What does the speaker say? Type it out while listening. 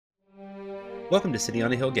Welcome to City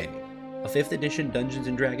on a Hill Gaming, a 5th edition Dungeons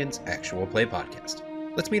 & Dragons actual play podcast.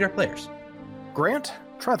 Let's meet our players. Grant,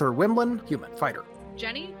 Trevor Wimlin, human fighter.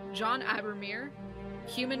 Jenny, John Abermere,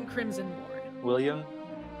 human Crimsonborn. William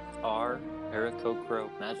R. Aarakocro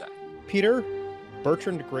Magi. Peter,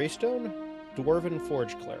 Bertrand Greystone, Dwarven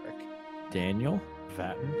Forge Cleric. Daniel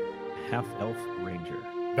Vatten, Half-Elf Ranger.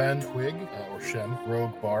 Ben Twig, or Shem,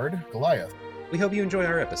 Rogue Bard, Goliath. We hope you enjoy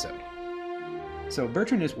our episode. So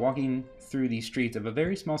Bertrand is walking through the streets of a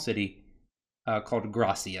very small city called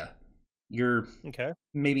Gracia. You're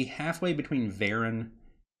maybe halfway between Varen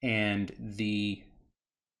and the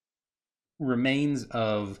remains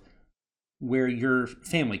of where your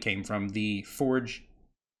family came from, the forge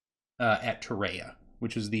at Terea,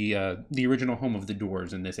 which is the original home of the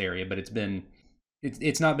dwarves in this area, but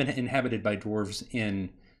it's not been inhabited by dwarves in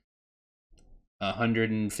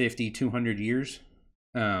 150, 200 years.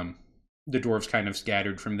 The dwarves kind of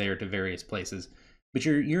scattered from there to various places, but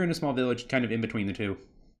you're in a small village, kind of in between the two.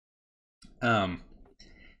 And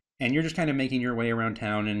you're just kind of making your way around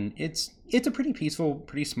town, and it's a pretty peaceful,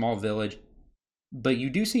 pretty small village. But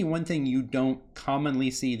you do see one thing you don't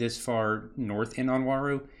commonly see this far north in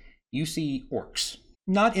Anwaru. You see orcs.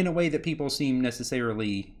 Not in a way that people seem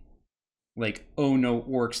necessarily like, oh no,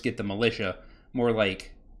 orcs get the militia. More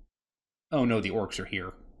like, oh no, the orcs are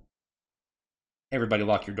here. Everybody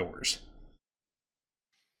lock your doors.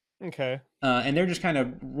 Okay. And they're just kind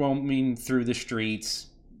of roaming through the streets,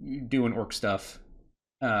 doing orc stuff.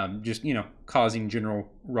 Just, causing general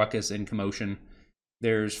ruckus and commotion.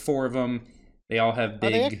 There's 4 of them. They all have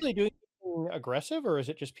big... Are they actually doing anything aggressive, or is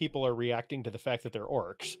it just people are reacting to the fact that they're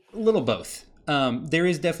orcs? A little both. There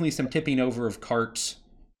is definitely some tipping over of carts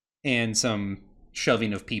and some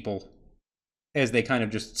shoving of people as they kind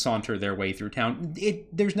of just saunter their way through town.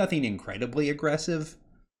 There's nothing incredibly aggressive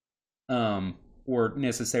or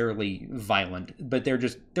necessarily violent, but they're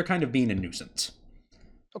kind of being a nuisance.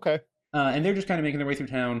 Okay. And they're just kind of making their way through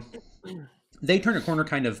town. They turn a corner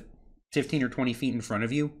kind of 15 or 20 feet in front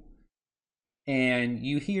of you, and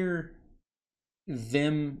you hear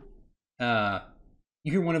them,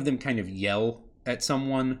 you hear one of them kind of yell at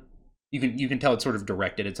someone. You can tell it's sort of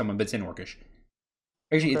directed at someone, but it's in Orcish.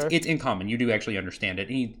 Actually, Okay. it's in common. You do actually understand it.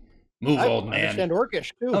 Move, old man. I understand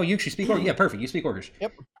Orcish, too. Oh, you actually speak Orcish? Yeah, perfect. You speak Orcish.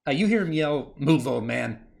 Yep. You hear him yell, move, old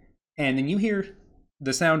man. And then you hear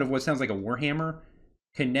the sound of what sounds like a warhammer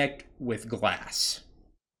connect with glass.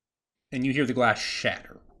 And you hear the glass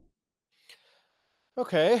shatter.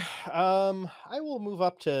 Okay. I will move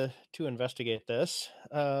up to investigate this.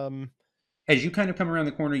 As you kind of come around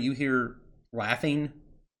the corner, you hear laughing,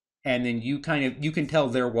 and then you can tell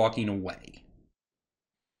they're walking away.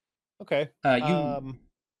 Okay.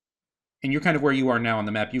 And you're kind of where you are now on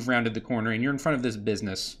the map. You've rounded the corner, and you're in front of this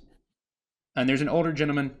business. And there's an older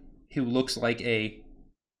gentleman who looks like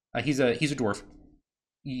he's a dwarf.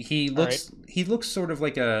 He looks sort of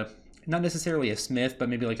like not necessarily a smith, but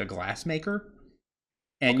maybe like a glassmaker.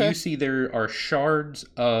 And Okay. You see there are shards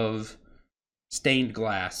of stained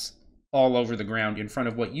glass all over the ground in front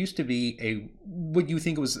of what used to be what you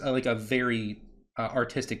think was like a very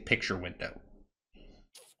artistic picture window.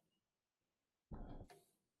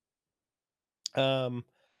 All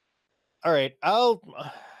right.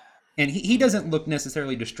 And he doesn't look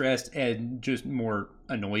necessarily distressed, and just more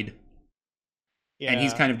annoyed. Yeah. And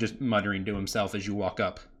he's kind of just muttering to himself as you walk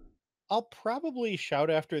up. I'll probably shout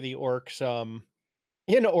after the orcs,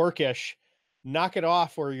 in Orcish, knock it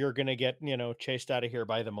off or you're going to get, chased out of here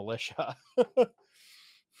by the militia.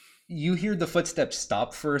 You hear the footsteps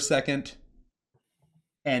stop for a second,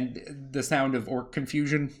 and the sound of orc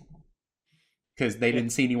confusion, because they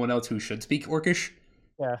didn't see anyone else who should speak Orcish.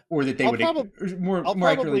 Yeah. Or that they I'll would, probably more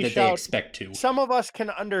accurately, that shout, they expect to. Some of us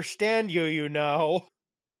can understand you,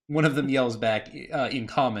 One of them yells back in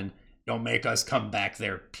common, "Don't make us come back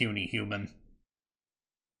there, puny human."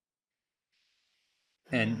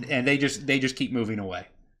 And they just keep moving away.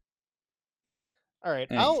 All right.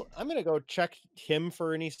 Thanks. I'm going to go check him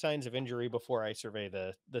for any signs of injury before I survey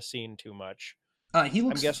the scene too much. He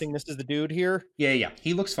looks. I'm guessing this is the dude here. Yeah.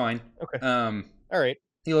 He looks fine. Okay. All right.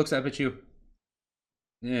 He looks up at you.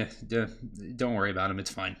 Yeah, don't worry about him.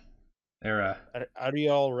 It's fine. They're Are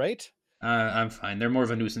you all right? I'm fine. They're more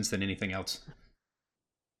of a nuisance than anything else.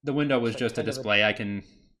 The window was just a display.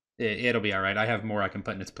 It'll be all right. I have more I can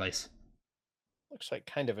put in its place. Looks like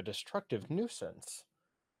kind of a destructive nuisance.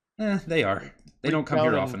 They are. They don't come Down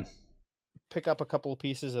here and often. Pick up a couple of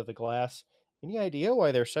pieces of the glass. Any idea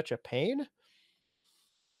why they're such a pain?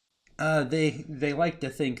 They like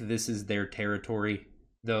to think this is their territory,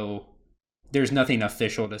 though there's nothing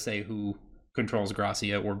official to say who controls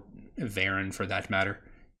Gracia, or Varen for that matter.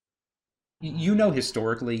 you know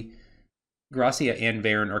historically, Gracia and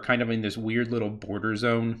Varen are kind of in this weird little border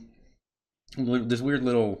zone. This weird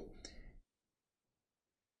little...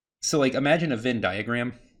 So, like, imagine a Venn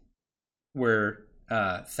diagram where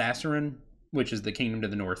Thassaran, which is the kingdom to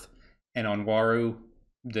the north, and Onwaru,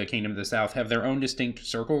 the kingdom to the south, have their own distinct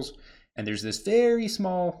circles, and there's this very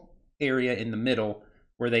small area in the middle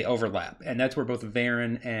where they overlap, and that's where both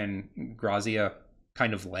Varen and Grazia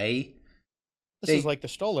kind of lay. This is like the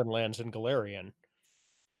Stolen Lands in Galarian.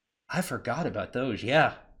 I forgot about those,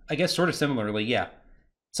 yeah. I guess sort of similarly, yeah.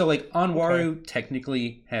 So, like, Onwaru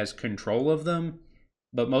technically has control of them,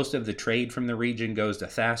 but most of the trade from the region goes to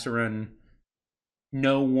Thassaran.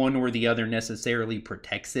 No one or the other necessarily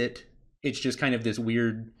protects it. It's just kind of this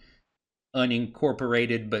weird,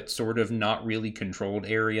 unincorporated, but sort of not really controlled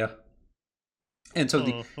area. And so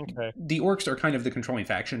the orcs are kind of the controlling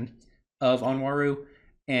faction of Onwaru,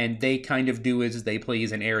 and they kind of do as they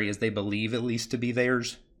please in areas they believe at least to be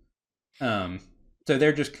theirs. So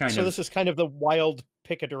they're just kind of... So this is kind of the wild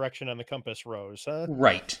pick a direction on the compass rose, huh?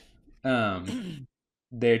 Right.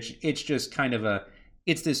 It's just kind of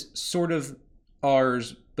it's this sort of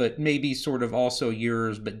ours, but maybe sort of also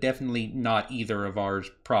yours, but definitely not either of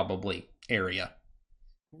ours, probably, area.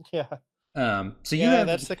 Yeah. So you have...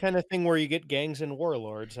 that's the kind of thing where you get gangs and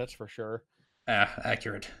warlords, that's for sure.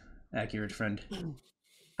 Accurate, friend.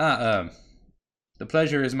 The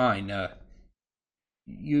pleasure is mine.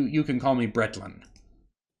 You can call me Bretlin.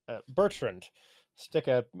 Bertrand. Stick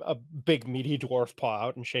a big meaty dwarf paw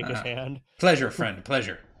out and shake his hand. Pleasure, friend,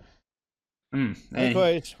 pleasure.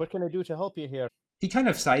 Likewise, what can I do to help you here? He kind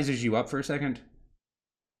of sizes you up for a second.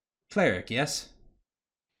 Cleric, yes?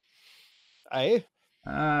 Aye.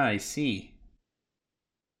 I see.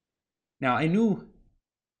 Now, I know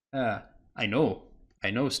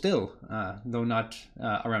still, though not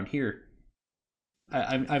around here.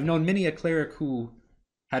 I've known many a cleric who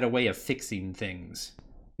had a way of fixing things.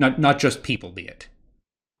 Not just people, be it.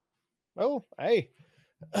 Oh, aye.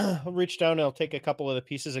 I'll reach down and I'll take a couple of the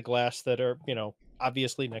pieces of glass that are,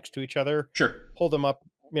 obviously next to each other. Sure. Hold them up,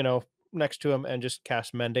 next to him and just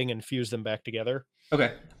cast mending and fuse them back together.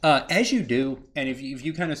 Okay. As you do, and if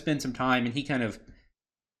you kind of spend some time and he kind of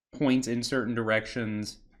points in certain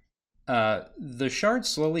directions, the shards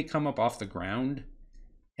slowly come up off the ground,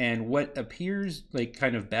 and what appears like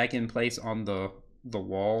kind of back in place on the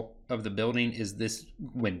wall of the building is this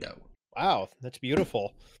window. Wow, that's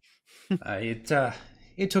beautiful.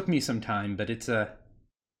 It took me some time, but it's well,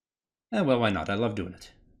 why not? I love doing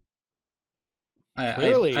it.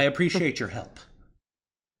 I appreciate your help.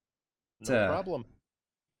 No problem.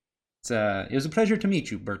 It was a pleasure to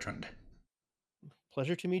meet you, Bertrand.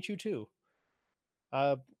 Pleasure to meet you too.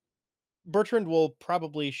 Bertrand will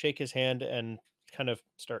probably shake his hand and kind of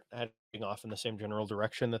start heading off in the same general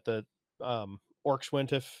direction that the orcs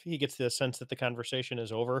went if he gets the sense that the conversation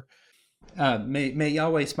is over. May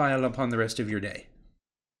Yahweh smile upon the rest of your day.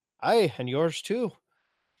 Aye, and yours too.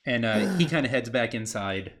 And he kind of heads back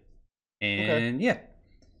inside. And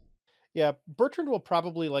yeah, Bertrand will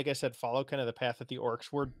probably, like I said, follow kind of the path that the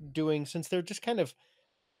orcs were doing, since they're just kind of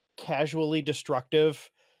casually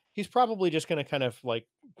destructive. He's probably just going to kind of like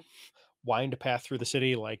wind a path through the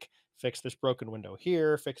city, like fix this broken window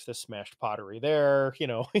here, fix this smashed pottery there,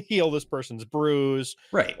 heal this person's bruise,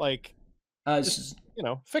 right? Like, just,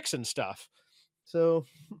 fixing stuff. So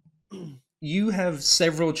you have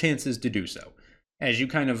several chances to do so as you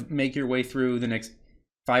kind of make your way through the next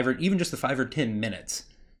 5 or even just the 5 or 10 minutes.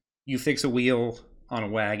 You fix a wheel on a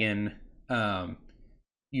wagon.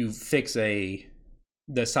 You fix the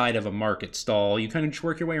side of a market stall. You kind of just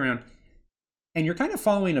work your way around, and you're kind of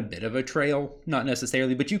following a bit of a trail, not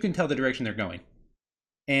necessarily, but you can tell the direction they're going.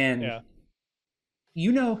 And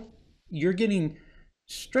you're getting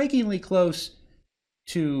strikingly close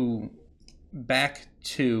back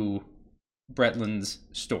to Bretlin's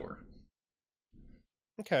store.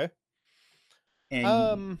 Okay.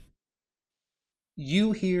 And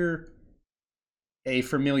you hear a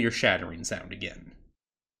familiar shattering sound again.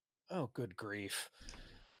 Oh, good grief.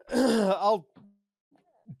 I'll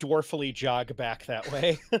dwarfily jog back that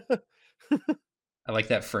way. I like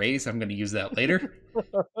that phrase. I'm going to use that later.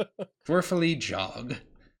 Dwarfily jog.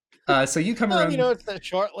 So you come around. It's that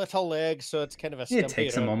short little leg, so it's kind of a It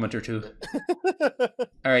takes a moment or two.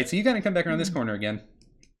 All right, so you kind of come back around this corner again.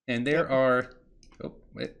 And there are... Oh,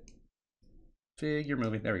 wait. You're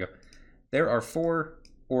moving. There we go. There are 4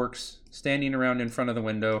 orcs standing around in front of the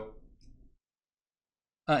window.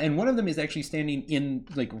 And one of them is actually standing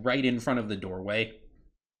right in front of the doorway,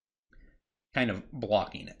 kind of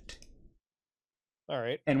blocking it. All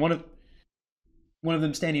right. And one of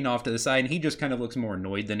them standing off to the side, and he just kind of looks more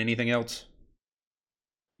annoyed than anything else.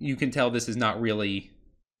 you can tell this is not really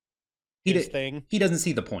His thing. He doesn't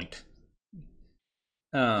see the point.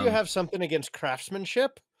 Do you have something against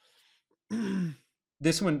craftsmanship?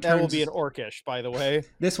 This one turns, That will be an orcish, by the way.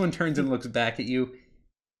 This one turns and looks back at you,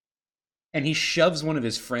 and he shoves one of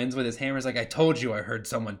his friends with his hammer. He's like, I told you I heard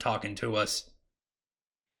someone talking to us.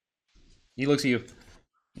 He looks at you.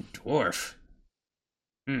 Dwarf.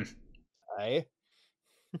 Aye.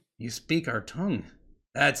 You speak our tongue.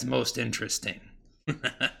 That's most interesting.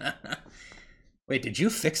 Wait, did you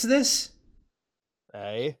fix this?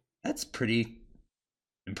 Aye. That's pretty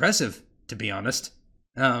impressive, to be honest.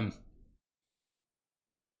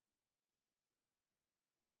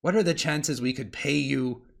 What are the chances we could pay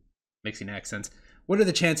you... Mixing accents. What are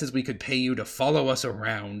the chances we could pay you to follow us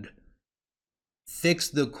around, fix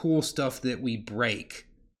the cool stuff that we break,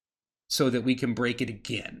 so that we can break it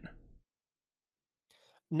again?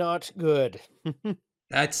 Not good.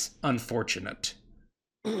 That's unfortunate.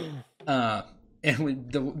 And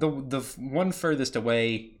the one furthest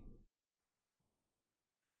away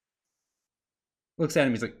looks at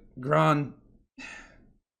him. He's like, Gron,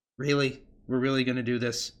 really? We're really gonna do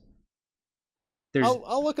this?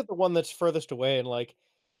 I'll look at the one that's furthest away and like,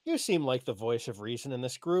 you seem like the voice of reason in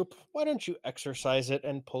this group. Why don't you exercise it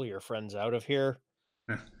and pull your friends out of here?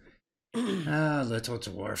 Little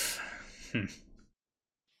dwarf.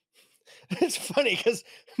 It's funny because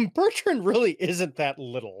Bertrand really isn't that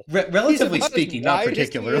little. Relatively speaking, not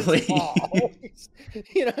particularly.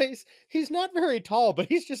 He's not very tall, but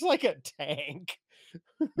he's just like a tank.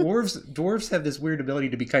 Dwarves have this weird ability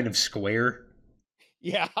to be kind of square.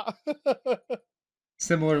 Yeah.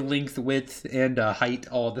 Similar length, width, and height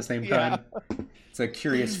all at the same time. It's a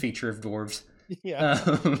curious feature of dwarves. Yeah.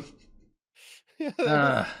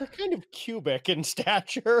 They're kind of cubic in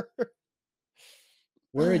stature.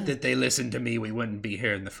 Were it that they listened to me, we wouldn't be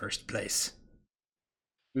here in the first place.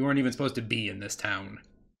 We weren't even supposed to be in this town.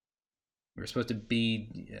 We were supposed to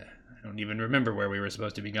be... I don't even remember where we were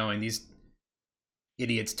supposed to be going. These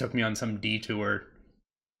idiots took me on some detour.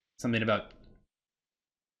 Something about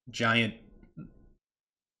giant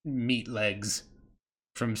meat legs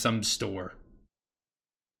from some store.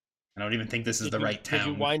 I don't even think this is the right town. Did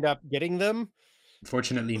you wind up getting them?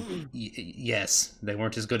 Fortunately, yes. They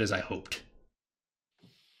weren't as good as I hoped.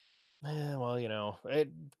 Well,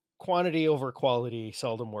 quantity over quality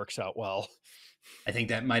seldom works out well. I think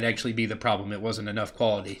that might actually be the problem. It wasn't enough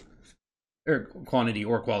quality. Or quantity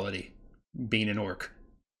or quality. Being an orc.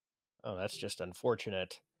 Oh, that's just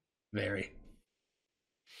unfortunate. Very.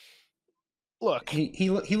 Look. He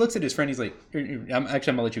looks at his friend. He's like, actually, I'm going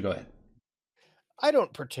to let you go ahead. I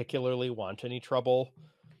don't particularly want any trouble.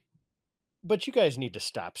 But you guys need to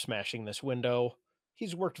stop smashing this window.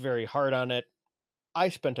 He's worked very hard on it. I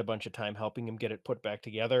spent a bunch of time helping him get it put back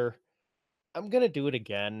together. I'm going to do it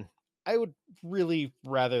again. I would really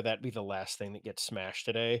rather that be the last thing that gets smashed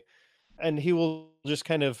today. And he will just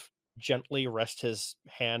kind of gently rest his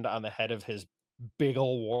hand on the head of his big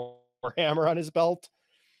ol' warhammer on his belt.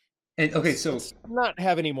 And okay, so let's not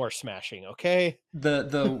have any more smashing, okay?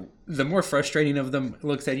 The more frustrating of them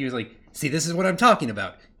looks at you is like, see, this is what I'm talking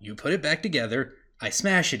about. You put it back together, I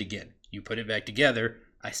smash it again. You put it back together,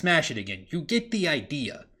 I smash it again. You get the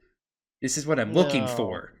idea. This is what I'm looking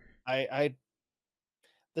for. The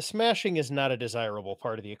smashing is not a desirable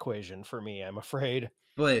part of the equation for me, I'm afraid.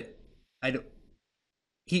 But I don't.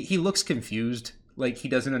 He looks confused, like he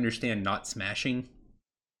doesn't understand not smashing.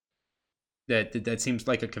 That seems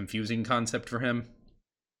like a confusing concept for him.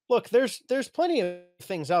 Look, there's plenty of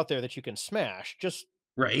things out there that you can smash, just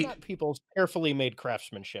right. Not people's carefully made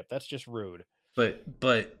craftsmanship. That's just rude. But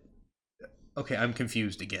okay, I'm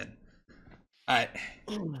confused again.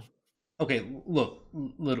 Okay, look,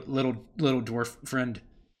 little dwarf friend,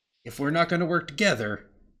 if we're not going to work together,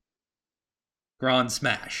 Gron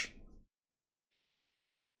smash.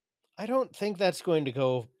 I don't think that's going to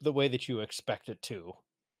go the way that you expect it to.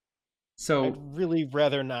 So I'd really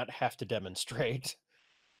rather not have to demonstrate.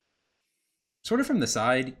 Sort of from the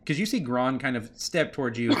side, because you see Gron kind of step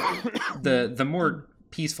towards you. The more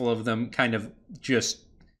peaceful of them kind of just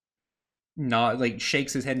not like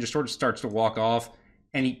shakes his head and just sort of starts to walk off.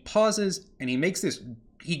 And he pauses and he makes this,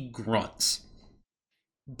 he grunts.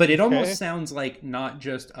 But it almost sounds like not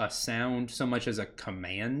just a sound so much as a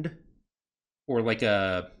command or like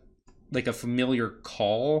a familiar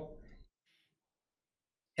call.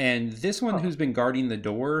 And this one who's been guarding the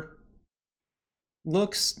door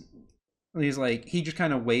looks, he's like, he just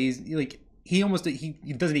kind of weighs, like, he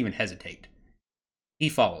doesn't even hesitate. He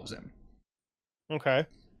follows him. Okay.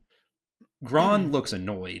 Gron looks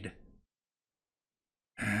annoyed.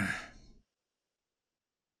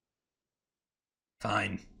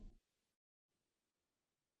 Fine.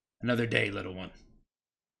 Another day, little one.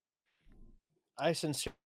 I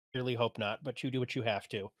sincerely hope not, but you do what you have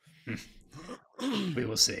to. We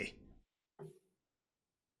will see.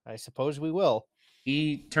 I suppose we will.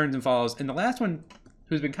 He turns and follows. And the last one,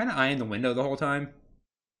 who's been kind of eyeing the window the whole time,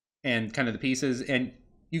 and kind of the pieces, and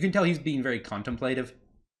you can tell he's being very contemplative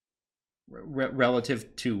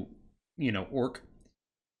relative to, Orc.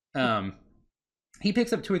 He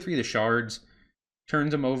picks up 2 or 3 of the shards,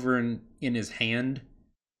 turns them over in his hand.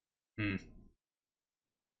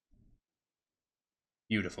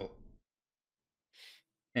 Beautiful.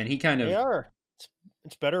 And he kind of... They are.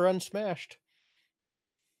 It's better unsmashed.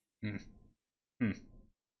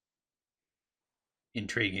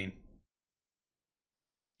 Intriguing.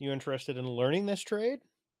 You interested in learning this trade?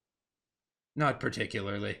 Not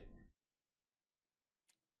particularly.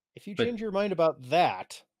 If you But- change your mind about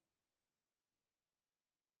that,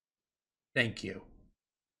 Thank you.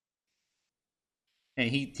 And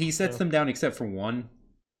he sets So- them down except for one.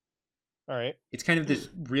 all right. It's kind of this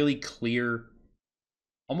really clear,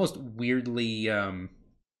 almost weirdly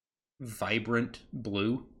vibrant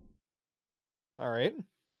blue. All right.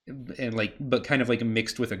 And but kind of like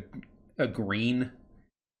mixed with a green.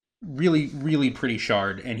 Really, really pretty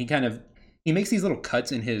shard. And he makes these little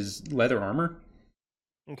cuts in his leather armor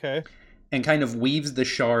Okay. and kind of weaves the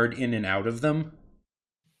shard in and out of them.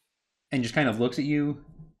 And just kind of looks at you,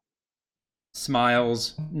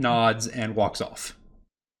 smiles, nods, and walks off.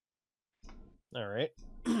 All right.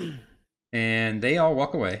 And they all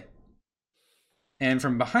walk away. And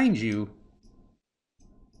from behind you,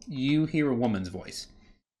 you hear a woman's voice.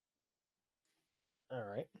 All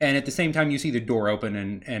right. And at the same time, you see the door open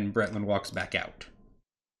and Bretland walks back out.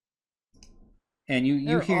 And you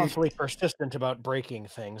They're hear... awfully persistent about breaking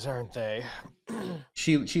things, aren't they?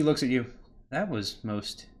 She looks at you. That was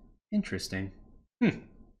most interesting.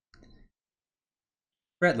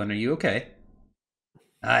 Bretland, are you okay?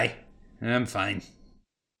 Aye, I'm fine.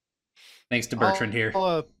 Thanks to Bertrand here.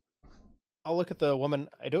 I'll look at the woman.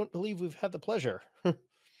 I don't believe we've had the pleasure.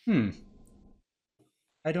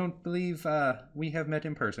 I don't believe we have met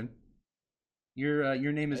in person.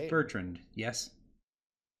 Your name is Hey. Bertrand, yes?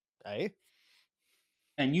 Aye.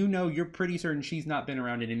 And you're pretty certain she's not been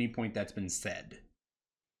around at any point that's been said.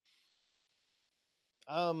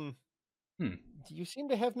 You seem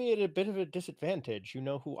to have me at a bit of a disadvantage. You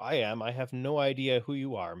know who I am. I have no idea who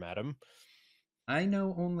you are, madam. I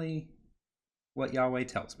know only what Yahweh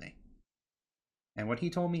tells me. And what he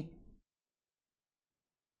told me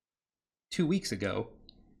 2 weeks ago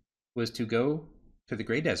was to go to the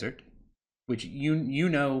Grey Desert, which you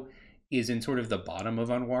know is in sort of the bottom of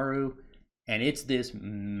Anwaru, and it's this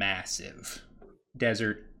massive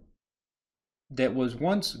desert that was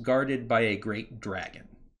once guarded by a great dragon.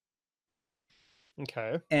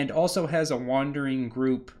 Okay. And also has a wandering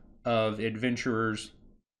group of adventurers,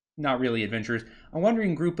 not really adventurers, a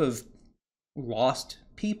wandering group of lost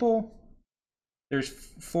people. There's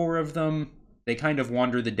 4 of them. They kind of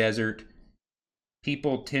wander the desert.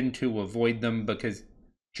 People tend to avoid them because,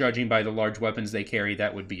 judging by the large weapons they carry,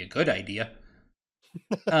 that would be a good idea.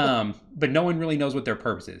 But no one really knows what their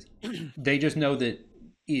purpose is. They just know that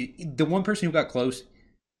the one person who got close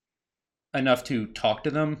enough to talk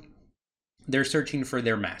to them, they're searching for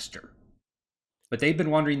their master. But they've been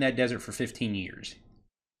wandering that desert for 15 years.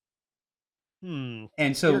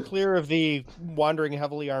 And so you're clear of the wandering,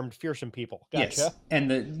 heavily armed, fearsome people. Gotcha. Yes. And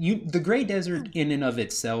the Grey Desert in and of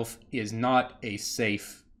itself is not a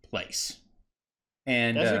safe place.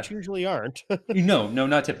 And Deserts usually aren't. no,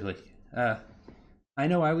 not typically. I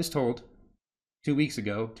know I was told 2 weeks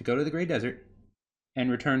ago to go to the Grey Desert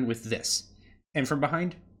and return with this. And from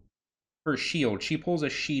behind her shield, she pulls a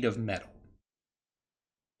sheet of metal.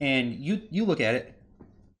 And you look at it.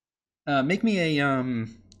 Make me a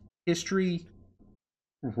history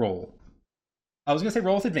roll. I was going to say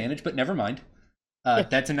roll with advantage, but never mind.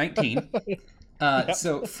 That's a 19. Yep.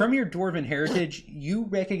 So from your dwarven heritage, you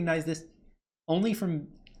recognize this only from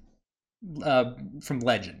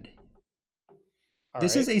legend.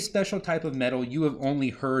 This is a special type of metal you have only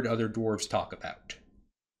heard other dwarves talk about.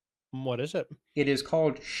 What is it? It is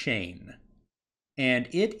called Shane. And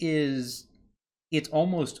it's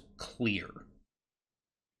almost clear.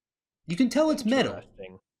 You can tell it's metal.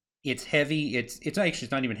 Interesting. It's heavy. It's actually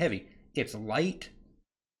it's not even heavy. It's light.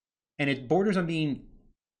 And it borders on being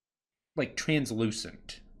like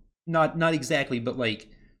translucent. Not exactly, but like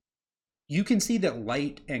you can see that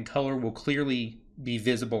light and color will clearly be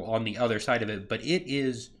visible on the other side of it, but it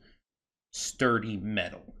is sturdy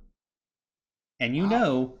metal. And you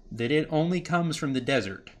know that it only comes from the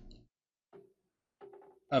desert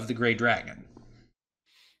of the Grey Dragon.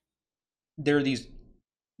 there are these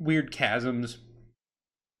weird chasms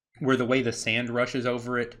where the way the sand rushes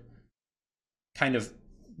over it kind of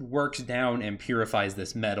works down and purifies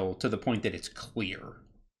this metal to the point that it's clear,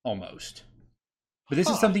 almost. But this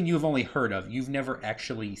is something you've only heard of. You've never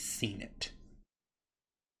actually seen it.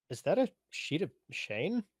 Is that a sheet of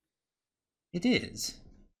Shane? It is.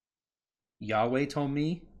 Yahweh told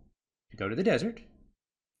me to go to the desert,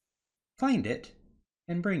 find it,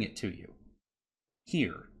 and bring it to you.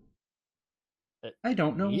 Here. I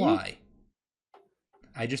don't know why.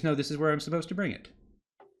 I just know this is where I'm supposed to bring it.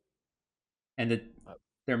 And that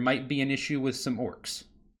there might be an issue with some orcs.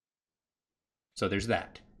 So there's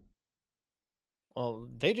that. Well,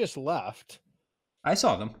 they just left. I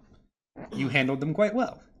saw them. You handled them quite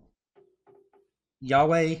well.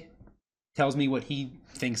 Yahweh tells me what he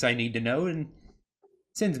thinks I need to know and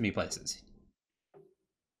sends me places.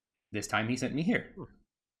 This time he sent me here.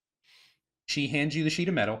 She hands you the sheet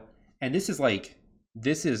of metal, and this is light,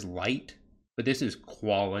 but this is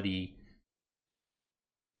quality.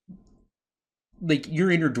 Like,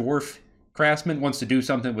 your inner dwarf craftsman wants to do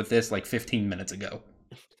something with this like 15 minutes ago.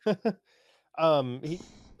 He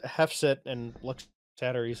hefts it and looks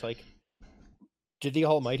at her. He's like, did the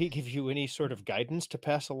Almighty give you any sort of guidance to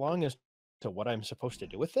pass along as to what I'm supposed to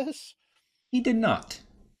do with this? He did not.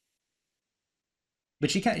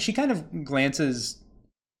 But she kind of glances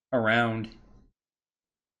around.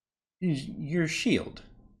 Your shield,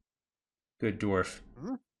 good dwarf.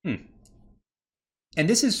 And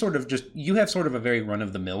this is sort of just, you have sort of a very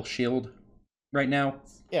run-of-the-mill shield right now.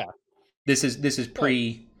 Yeah. This is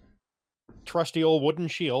pre... Trusty old wooden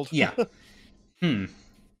shield. Yeah. And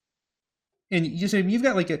you've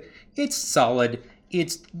got like it's solid,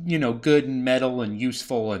 it's, good and metal and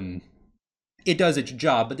useful, and it does its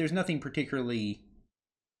job, but there's nothing particularly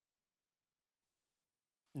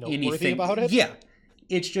noteworthy about it? Yeah.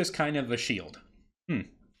 It's just kind of a shield.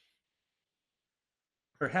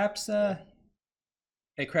 Perhaps a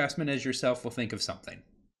craftsman as yourself will think of something.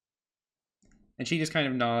 And she just kind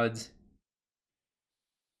of nods.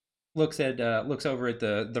 Looks over at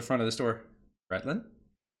the front of the store. Bretlin?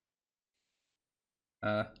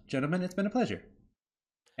 Gentlemen, it's been a pleasure.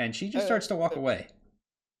 And she just starts to walk away.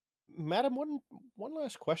 Madam, one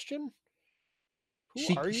last question.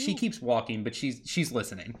 Who are you? She keeps walking, but she's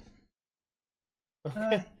listening.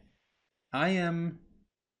 Okay. I am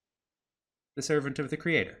the servant of the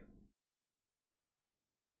Creator.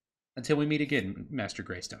 Until we meet again, Master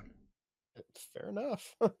Greystone. Fair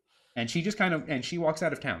enough. And she just she walks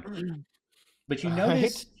out of town. But you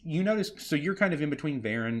notice, so you're kind of in between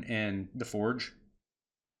Baron and the Forge.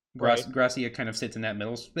 Right. Gracia kind of sits in that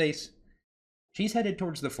middle space. She's headed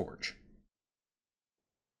towards the Forge.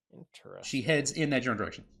 Interesting. She heads in that general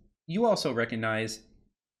direction. You also recognize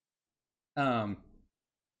that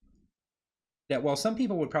while some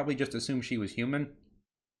people would probably just assume she was human,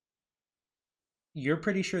 you're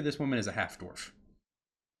pretty sure this woman is a half-dwarf.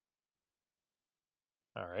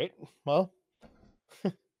 All right. Well,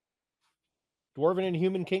 dwarven and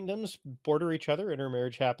human kingdoms border each other.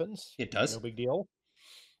 Intermarriage happens. It does. No big deal.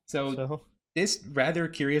 So this rather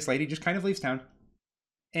curious lady just kind of leaves town.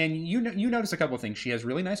 And you notice a couple of things. She has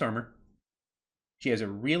really nice armor. She has a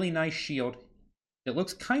really nice shield. It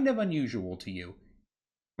looks kind of unusual to you.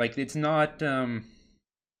 Like, it's not,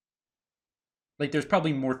 like, there's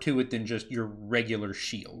probably more to it than just your regular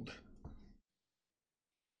shield.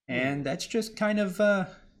 And that's just kind of,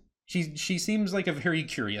 she seems like a very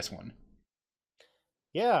curious one.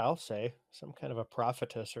 Yeah, I'll say. Some kind of a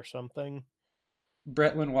prophetess or something.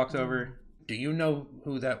 Bretlin walks over. Do you know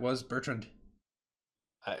who that was, Bertrand?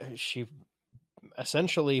 She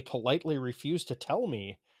essentially politely refused to tell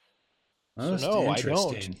me. Most so no,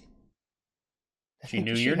 interesting. I don't. She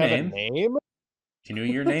knew Does your she have name. a name. She knew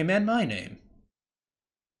your name and my name.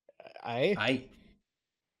 I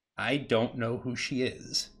don't know who she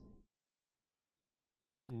is.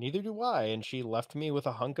 Neither do I, and she left me with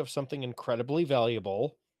a hunk of something incredibly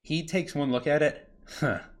valuable. He takes one look at it.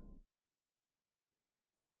 Huh.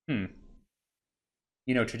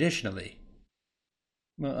 Traditionally,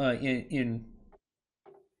 in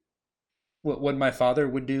what my father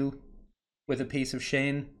would do with a piece of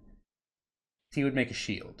Shane, he would make a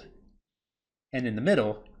shield. And in the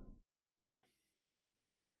middle,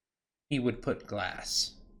 he would put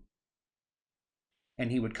glass.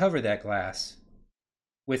 And he would cover that glass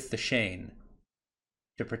with the Shane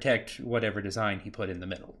to protect whatever design he put in the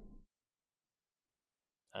middle.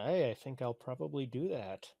 I think I'll probably do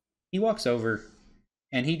that. He walks over,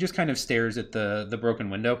 and he just kind of stares at the broken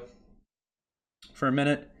window for a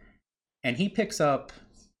minute, and he picks up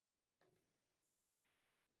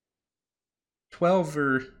 12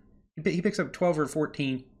 or He picks up 12 or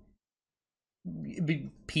 14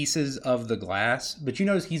 pieces of the glass, but you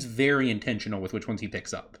notice he's very intentional with which ones he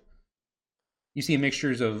picks up. You see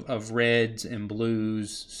mixtures of reds and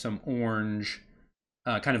blues, some orange,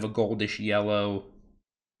 kind of a goldish yellow,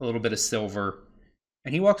 a little bit of silver.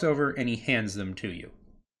 And he walks over and he hands them to you.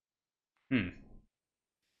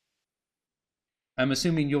 I'm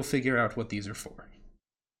assuming you'll figure out what these are for.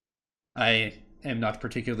 I am not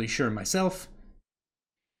particularly sure myself,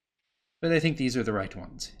 but I think these are the right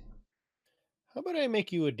ones. How about I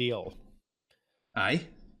make you a deal? Aye?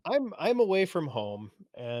 I'm away from home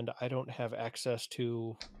and I don't have access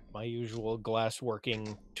to my usual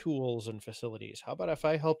glassworking tools and facilities. How about if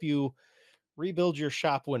I help you rebuild your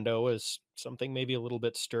shop window as something maybe a little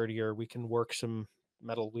bit sturdier? We can work some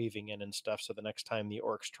metal weaving in and stuff so the next time the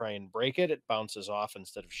orcs try and break it, it bounces off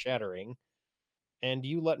instead of shattering. And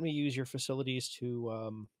you let me use your facilities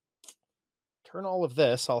to turn all of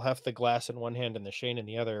this. I'll have the glass in one hand and the Shane in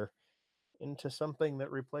the other into something that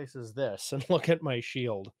replaces this. And look at my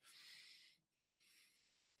shield.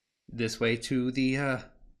 This way to the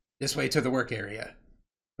work area,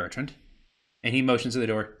 Bertrand. And he motions to the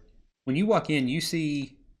door. When you walk in, you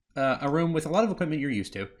see a room with a lot of equipment you're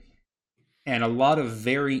used to, and a lot of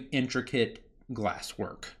very intricate glass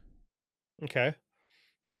work. Okay.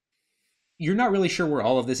 You're not really sure where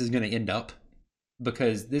all of this is going to end up,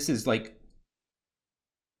 because this is like...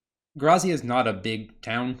 Grazia is not a big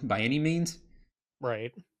town by any means.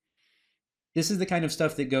 Right. This is the kind of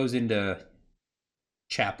stuff that goes into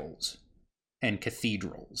chapels and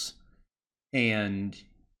cathedrals. And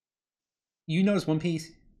you notice one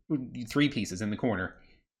piece, 3 pieces in the corner,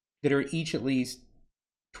 that are each at least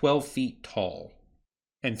 12 feet tall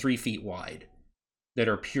and 3 feet wide, that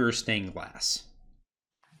are pure stained glass.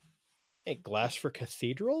 Hey, glass for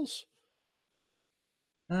cathedrals?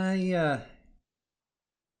 I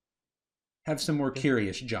have some more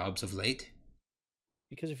curious jobs of late.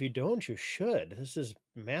 Because if you don't, you should. This is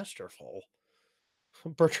masterful.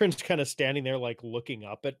 Bertrand's kind of standing there, like, looking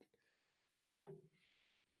up at...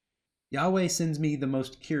 Yahweh sends me the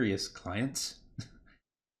most curious clients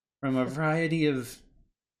from a variety of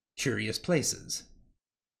curious places.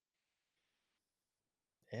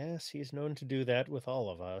 Yes, he's known to do that with all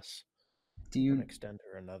of us. Do you... To one extent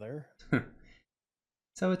or another.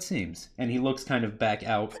 So it seems. And he looks kind of back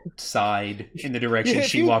outside in the direction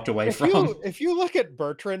she walked away from. If you look at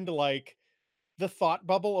Bertrand, like, the thought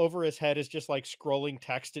bubble over his head is just like scrolling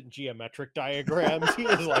text and geometric diagrams. He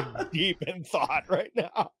is like deep in thought right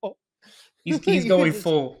now. He's going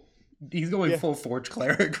full full Forge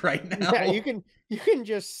Cleric right now. Yeah, you can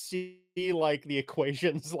just see like the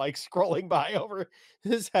equations like scrolling by over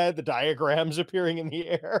his head, the diagrams appearing in the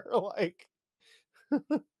air. Like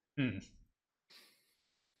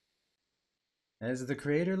As the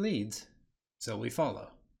creator leads, so we follow.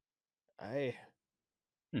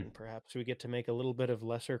 Perhaps we get to make a little bit of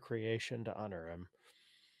lesser creation to honor him.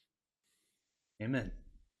 Amen.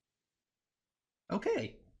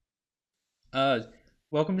 Okay.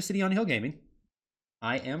 Welcome to City on Hill Gaming.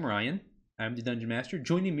 I am Ryan. I'm the Dungeon Master.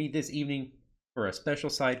 Joining me this evening for a special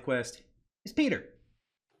side quest is Peter.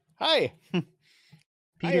 Hi. Peter,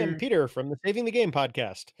 I am Peter from the Saving the Game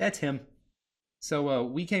podcast. That's him. So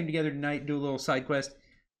we came together tonight to do a little side quest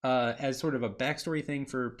as sort of a backstory thing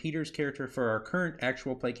for Peter's character for our current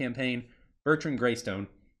actual play campaign, Bertrand Greystone.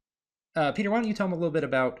 Peter, why don't you tell them a little bit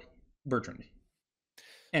about Bertrand?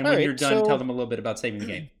 And when you're done, tell them a little bit about Saving the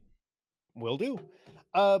Game. Will do.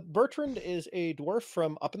 Bertrand is a dwarf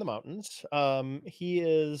from up in the mountains. He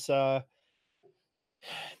is... I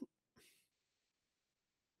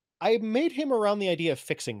made him around the idea of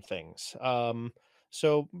fixing things.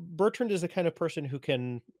 So Bertrand is the kind of person who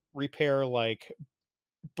can repair like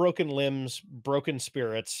broken limbs, broken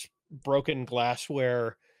spirits, broken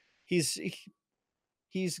glassware. He's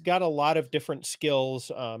got a lot of different skills.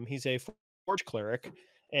 He's a Forge Cleric,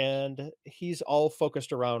 and he's all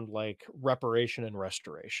focused around like reparation and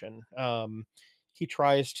restoration. He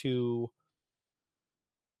tries to...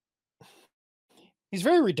 He's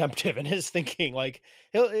very redemptive in his thinking. Like,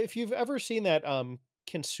 if you've ever seen that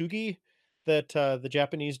kintsugi that the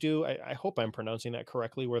Japanese do, I hope I'm pronouncing that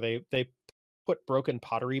correctly, where they put broken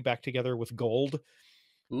pottery back together with gold.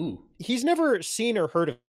 Ooh. He's never seen or heard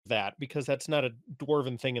of that because that's not a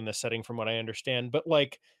dwarven thing in this setting, from what I understand. But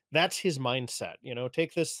like, that's his mindset. You know,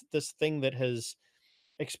 take this thing that has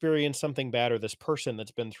experienced something bad, or this person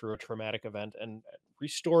that's been through a traumatic event, and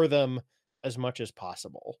restore them as much as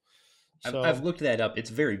possible. So, I've looked that up.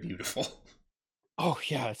 It's very beautiful. Oh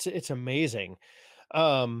yeah, it's amazing.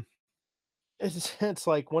 It's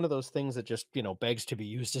like one of those things that just, you know, begs to be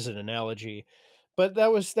used as an analogy. But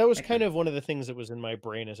that was kind of one of the things that was in my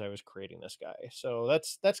brain as I was creating this guy. So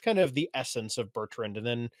that's kind of the essence of Bertrand. And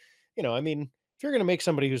then, I mean, if you're going to make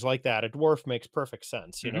somebody who's like that, a dwarf makes perfect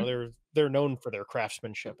sense. They're known for their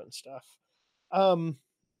craftsmanship and stuff.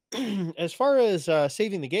 As far as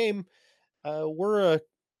saving the game, we're a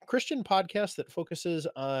Christian podcast that focuses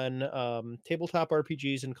on tabletop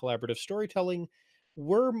RPGs and collaborative storytelling.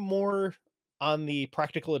 We're more on the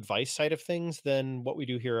practical advice side of things than what we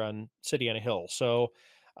do here on City on a Hill. So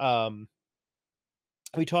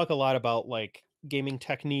we talk a lot about like gaming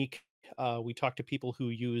technique. We talk to people who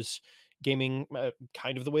use gaming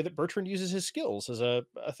kind of the way that Bertrand uses his skills as a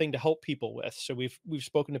thing to help people with. So we've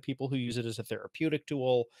spoken to people who use it as a therapeutic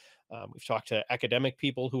tool. We've talked to academic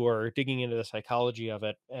people who are digging into the psychology of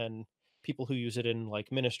it, and people who use it in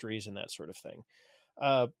like ministries and that sort of thing.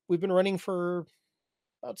 We've been running for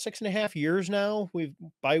about 6.5 years now. We've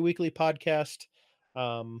bi-weekly podcast.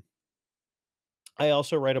 I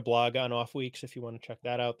also write a blog on off weeks if you want to check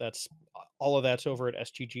that out. All of that's over at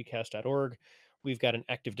sggcast.org. We've got an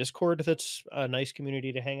active Discord that's a nice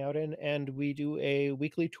community to hang out in, and we do a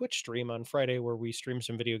weekly Twitch stream on Friday where we stream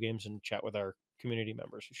some video games and chat with our community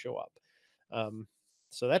members who show up.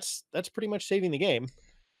 So that's pretty much saving the game.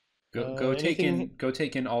 Go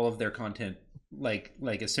take in all of their content like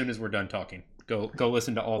as soon as we're done talking. Go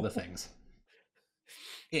listen to all the things.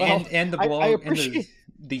 And the blog and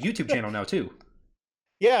the YouTube channel now too.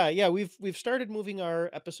 Yeah, we've started moving our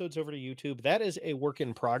episodes over to YouTube. That is a work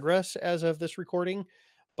in progress as of this recording,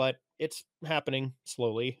 but it's happening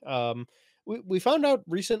slowly. We found out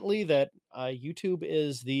recently that YouTube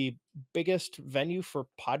is the biggest venue for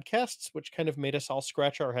podcasts, which kind of made us all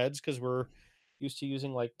scratch our heads because we're used to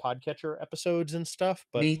using like podcatcher episodes and stuff.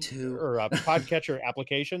 But me too, or podcatcher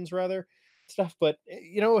applications rather stuff. But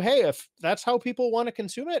hey, if that's how people want to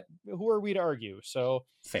consume it, who are we to argue? So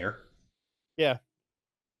fair, yeah.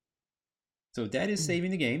 So that is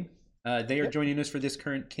saving the game. They are joining us for this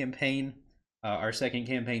current campaign, our second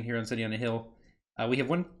campaign here on City on a Hill. We have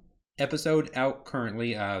one episode out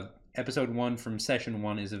currently. Episode 1 from session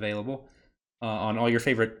 1 is available on all your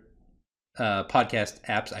favorite podcast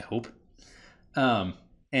apps, I hope.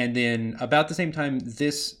 And then about the same time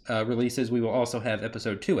this releases, we will also have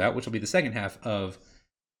episode 2 out, which will be the second half of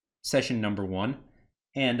session number 1.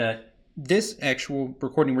 And this actual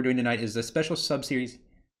recording we're doing tonight is a special sub-series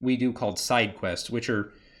we do called side quests, which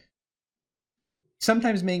are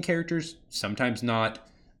sometimes main characters, sometimes not.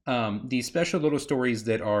 These special little stories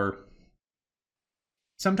that are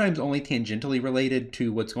sometimes only tangentially related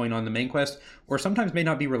to what's going on in the main quest, or sometimes may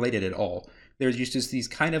not be related at all. There's just these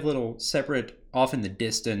kind of little separate, off in the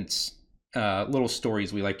distance, little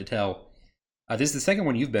stories we like to tell. This is the second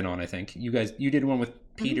one you've been on, I think. You did one with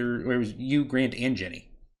Peter, where it was you, Grant, and Jenny.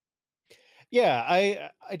 Yeah, I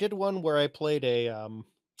did one where I played a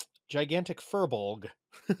gigantic furbolg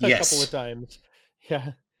a couple of times.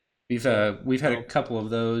 Yeah, we've had a couple of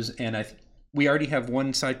those, and we already have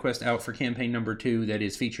one side quest out for campaign number 2 that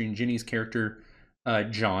is featuring Jenny's character,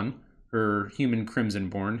 John, her human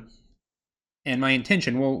Crimsonborn. And my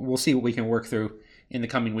intention, we'll see what we can work through in the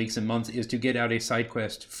coming weeks and months, is to get out a side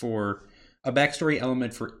quest for a backstory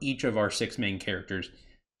element for each of our 6 main characters: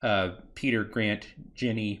 Peter, Grant,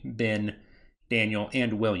 Jenny, Ben, Daniel,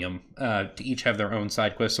 and William, to each have their own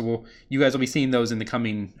side quests. So you guys will be seeing those in the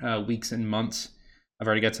coming weeks and months. I've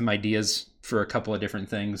already got some ideas for a couple of different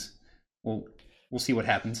things. We'll see what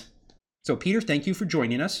happens. So Peter, thank you for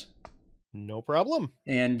joining us. No problem.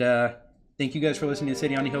 And thank you guys for listening to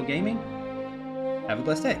City on the Hill Gaming. Have a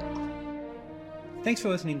blessed day. Thanks for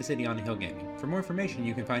listening to City on the Hill Gaming. For more information,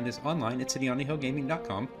 you can find us online at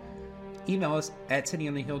cityonthehillgaming.com. Email us at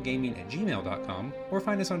cityonthehillgaming@gmail.com, or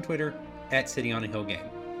find us on Twitter at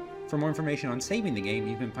cityonthehillgame. For more information on saving the game,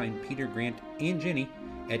 you can find Peter, Grant, and Jenny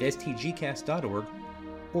at stgcast.org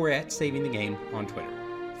or at Saving the Game on Twitter.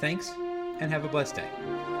 Thanks, and have a blessed day.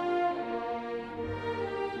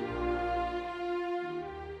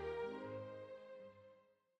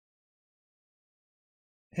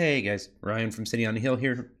 Hey guys, Ryan from City on the Hill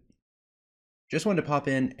here. Just wanted to pop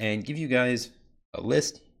in and give you guys a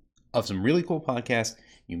list of some really cool podcasts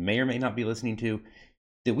you may or may not be listening to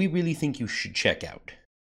that we really think you should check out.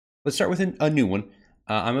 Let's start with a new one.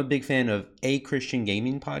 I'm a big fan of A Christian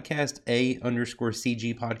Gaming Podcast,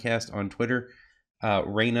 _CG Podcast on Twitter.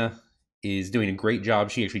 Raina is doing a great job.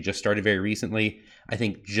 She actually just started very recently. I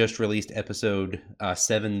think just released episode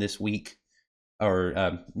 7 this week,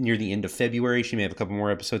 or near the end of February. She may have a couple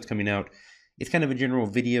more episodes coming out. It's kind of a general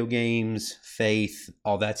video games, faith,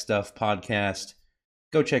 all that stuff podcast.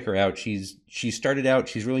 Go check her out. She started out,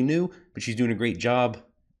 she's really new, but she's doing a great job.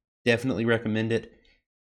 Definitely recommend it.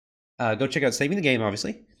 Go check out Saving the Game,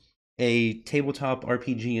 obviously, a tabletop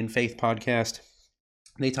RPG and faith podcast.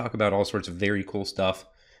 They talk about all sorts of very cool stuff.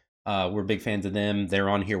 We're big fans of them. They're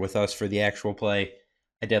on here with us for the actual play.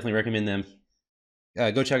 I definitely recommend them.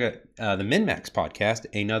 Go check out the MinMax podcast,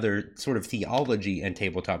 another sort of theology and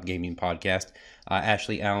tabletop gaming podcast.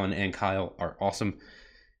 Ashley, Allen, and Kyle are awesome.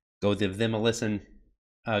 Go give them a listen.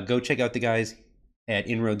 Go check out the guys at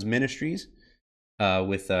Inroads Ministries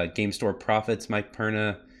with Game Store Prophets, Mike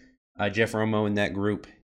Perna, Jeff Romo and that group.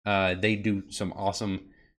 They do some awesome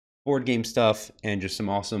board game stuff and just some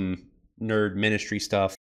awesome nerd ministry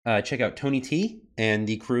stuff. Check out Tony T and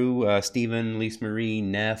the crew, Stephen, Lise Marie,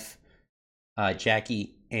 Neff,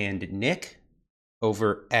 Jackie, and Nick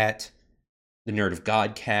over at the Nerd of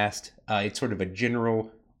God cast. It's sort of a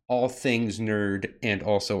general all things nerd and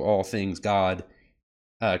also all things God.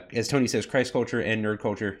 As Tony says, Christ culture and nerd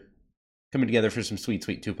culture coming together for some sweet,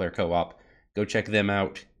 sweet two-player co-op. Go check them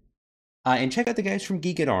out. And check out the guys from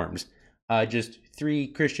Geek at Arms. Just 3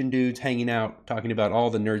 Christian dudes hanging out, talking about all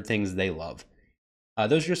the nerd things they love.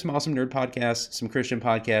 Those are just some awesome nerd podcasts, some Christian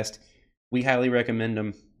podcasts. We highly recommend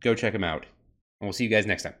them. Go check them out. And we'll see you guys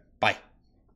next time. Bye.